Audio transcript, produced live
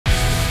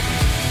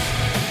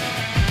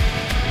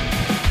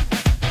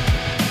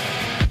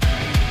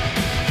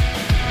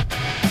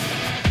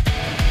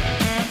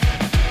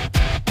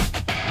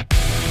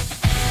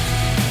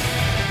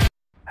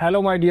Hello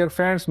my dear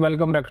friends,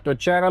 welcome back to the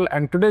channel,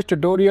 and today's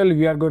tutorial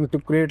we are going to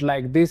create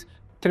like this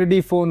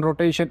 3D phone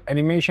rotation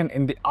animation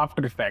in the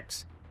After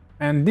Effects.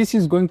 And this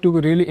is going to be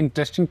really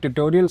interesting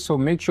tutorial, so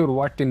make sure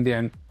watch till the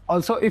end.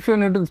 Also, if you're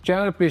new to the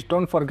channel, please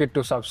don't forget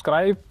to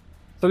subscribe.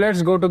 So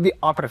let's go to the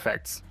After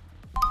Effects.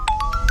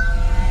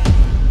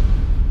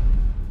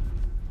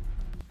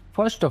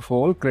 First of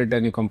all, create a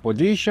new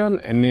composition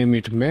and name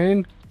it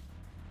main.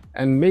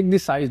 And make the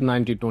size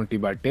 9020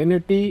 by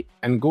 1080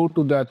 and go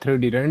to the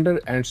 3D render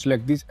and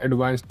select this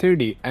advanced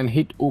 3D and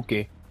hit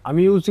OK. I'm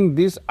using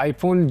this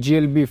iPhone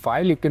GLB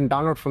file. You can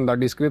download from the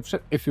description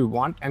if you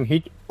want and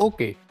hit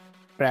OK.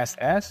 Press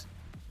S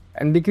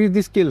and decrease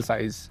the scale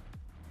size.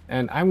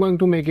 And I'm going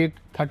to make it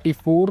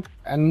 34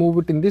 and move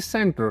it in the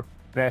center.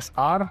 Press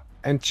R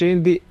and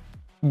change the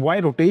Y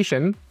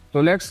rotation.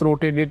 So let's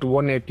rotate it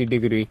 180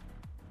 degree.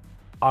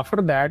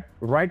 After that,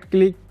 right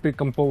click,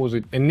 pre-compose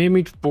it and name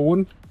it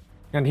phone.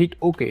 And hit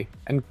OK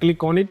and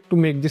click on it to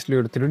make this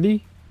layer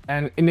 3D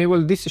and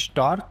enable this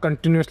star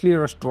continuously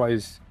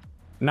rasterize.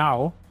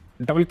 Now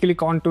double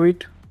click onto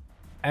it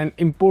and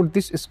import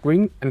this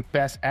screen and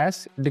press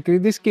S,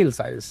 decrease the scale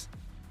size.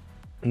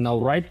 Now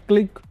right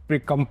click,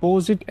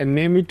 pre-compose it and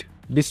name it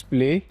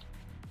display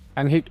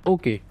and hit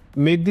OK.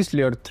 Make this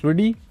layer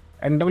 3D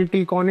and double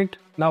click on it.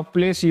 Now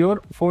place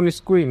your phone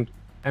screen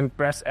and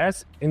press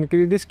S,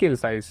 increase the scale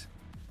size.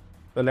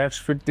 So let's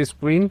fit the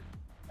screen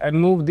and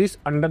move this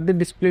under the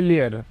display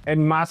layer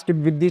and mask it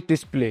with this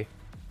display.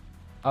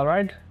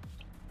 Alright.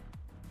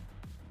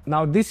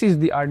 Now this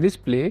is our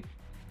display.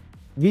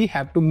 We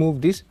have to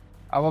move this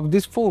above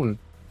this phone.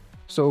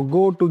 So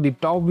go to the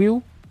top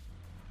view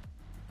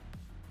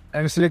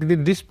and select the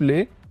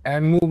display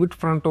and move it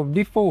front of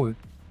the phone.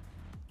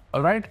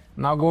 Alright.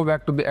 Now go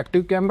back to the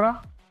active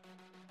camera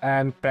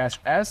and press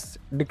S,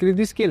 decrease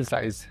the scale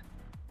size.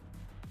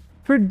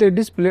 Fit the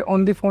display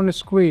on the phone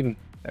screen.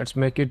 Let's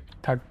make it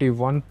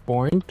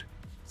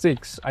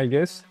 31.6 I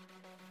guess,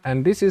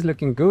 and this is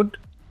looking good.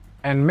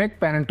 And make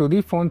parent to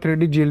the phone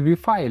 3D GLB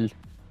file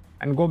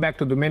and go back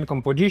to the main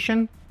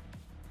composition.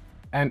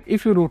 And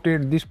if you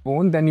rotate this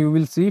phone, then you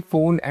will see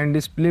phone and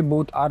display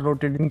both are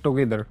rotating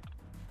together.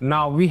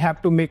 Now we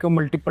have to make a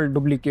multiple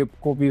duplicate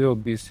copies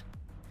of this.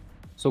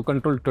 So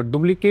control to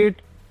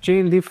duplicate,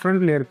 change the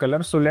front layer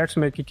color. So let's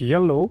make it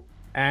yellow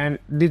and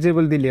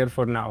disable the layer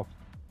for now.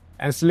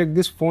 And select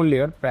this phone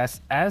layer,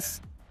 press S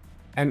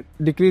and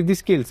decrease the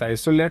scale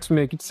size. So let's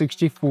make it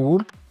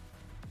 64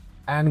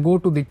 and go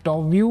to the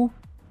top view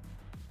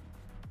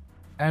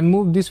and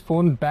move this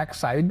phone back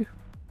side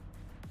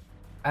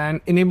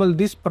and enable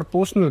this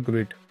proportional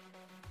grid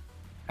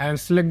and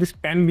select this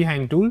pan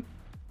behind tool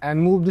and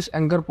move this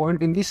anchor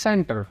point in the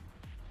center.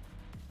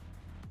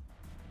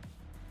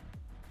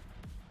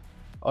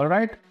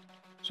 Alright,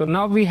 so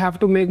now we have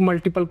to make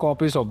multiple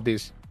copies of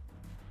this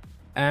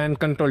and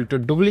control to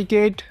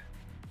duplicate,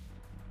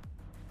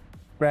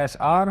 press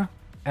R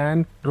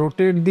and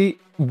rotate the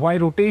Y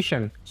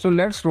rotation. So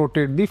let's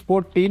rotate the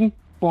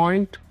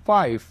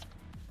 14.5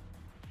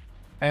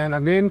 and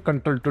again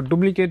control to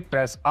duplicate,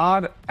 press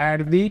R,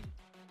 add the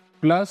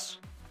plus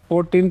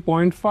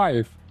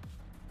 14.5.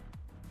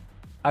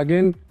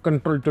 Again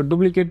control to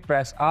duplicate,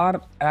 press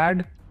R,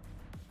 add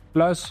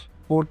plus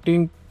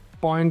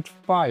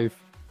 14.5.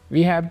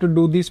 We have to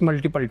do this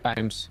multiple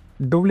times.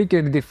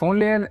 Duplicate the phone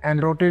layer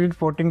and rotate it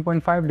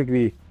 14.5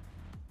 degree.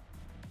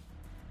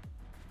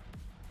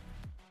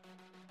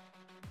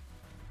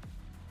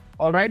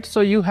 Alright, so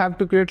you have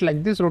to create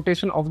like this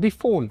rotation of the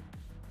phone.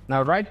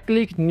 Now right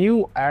click,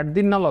 new, add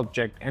the null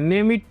object and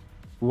name it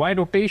Y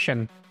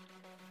rotation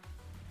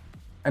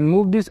and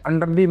move this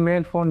under the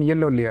main phone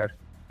yellow layer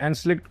and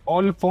select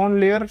all phone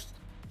layers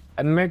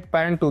and make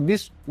parent to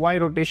this Y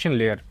rotation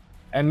layer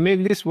and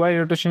make this Y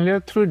rotation layer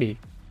 3D.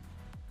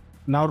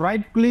 Now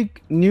right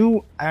click,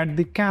 new, add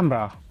the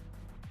camera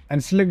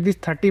and select this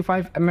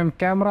 35mm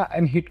camera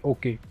and hit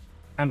OK.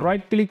 And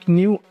right click,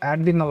 new,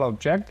 add the null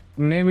object,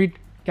 name it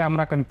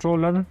camera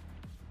controller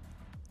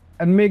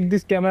and make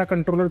this camera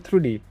controller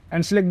 3D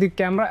and select the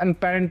camera and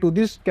parent to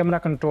this camera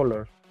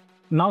controller.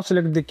 Now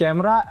select the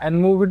camera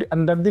and move it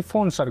under the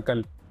phone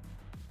circle,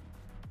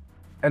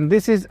 and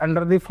this is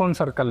under the phone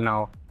circle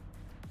now.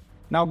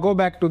 Now go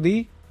back to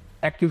the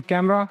active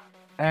camera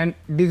and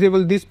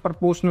disable this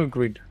proportional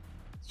grid.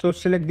 So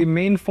select the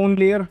main phone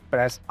layer,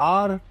 press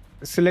R,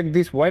 select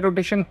this Y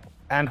rotation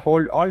and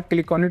hold Alt,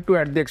 click on it to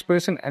add the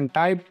expression and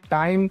type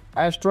time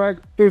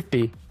asterisk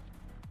 50.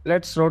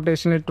 Let's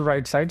rotation it to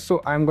right side,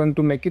 so I'm going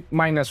to make it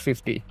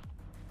 -50.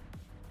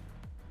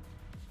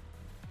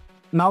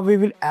 Now we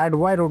will add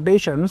Y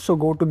rotation, so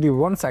go to the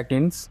 1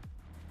 seconds,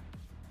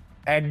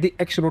 add the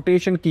X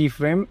rotation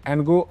keyframe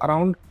and go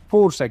around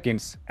 4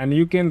 seconds and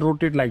you can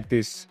rotate like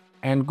this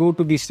and go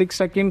to the 6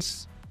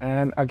 seconds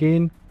and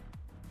again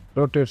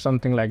rotate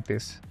something like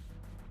this.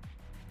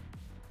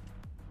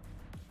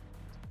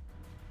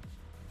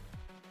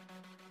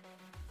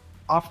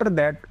 After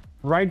that,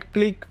 right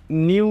click,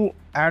 new,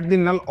 add the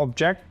null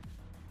object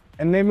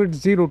and name it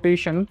Z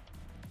rotation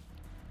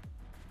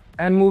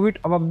and move it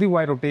above the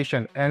Y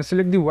rotation, and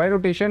select the Y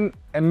rotation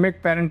and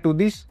make parent to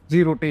this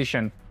Z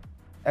rotation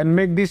and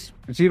make this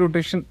Z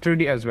rotation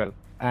 3D as well.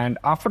 And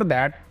after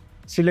that,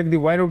 select the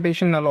Y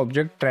rotation null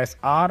object, press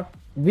R.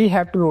 We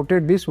have to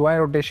rotate this Y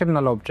rotation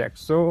null object.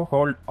 So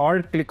hold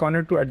Alt, click on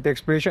it to add the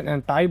expression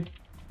and type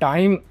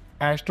time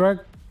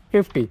asterisk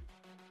 50.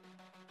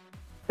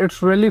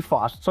 It's really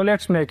fast. So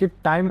let's make it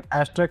time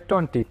asterisk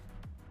 20.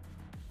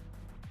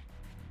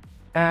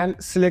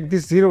 And select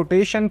this Z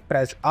rotation,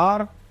 press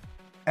R.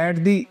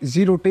 Add the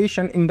Z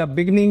rotation in the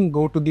beginning,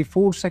 go to the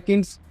 4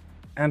 seconds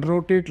and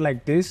rotate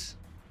like this.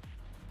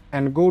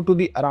 And go to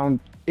the around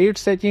 8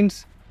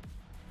 seconds,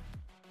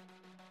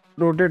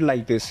 rotate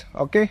like this,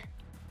 okay?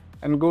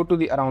 And go to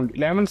the around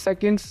 11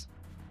 seconds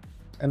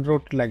and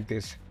rotate like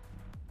this.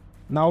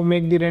 Now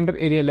make the render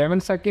area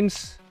 11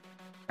 seconds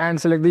and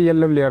select the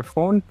yellow layer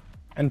font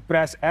and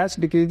press S,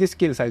 decrease the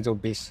scale size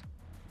of this.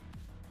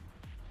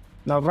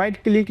 Now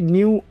right click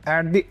new,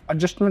 add the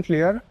adjustment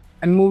layer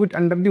and move it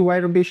under the Y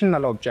rotation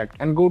null object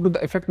and go to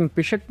the effect and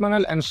preset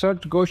panel and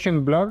search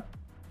Gaussian blur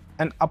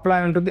and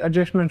apply onto the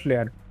adjustment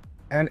layer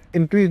and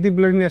increase the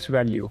blurriness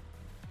value.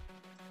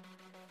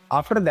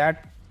 After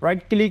that,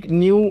 right click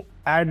new,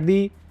 add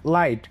the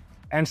light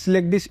and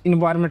select this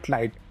environment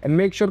light and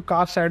make sure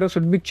cast shadow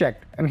should be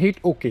checked and hit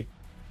OK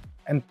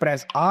and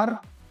press R.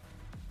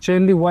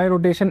 Change the Y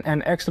rotation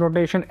and X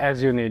rotation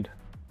as you need.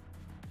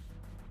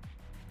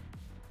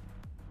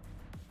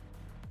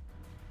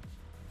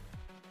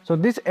 So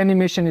this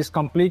animation is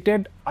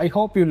completed. I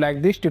hope you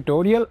like this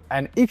tutorial,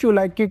 and if you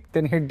like it,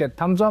 then hit that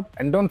thumbs up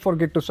and don't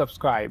forget to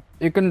subscribe.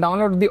 You can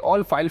download the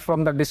all file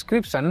from the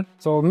description.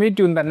 So meet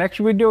you in the next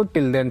video.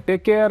 Till then,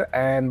 take care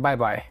and bye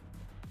bye.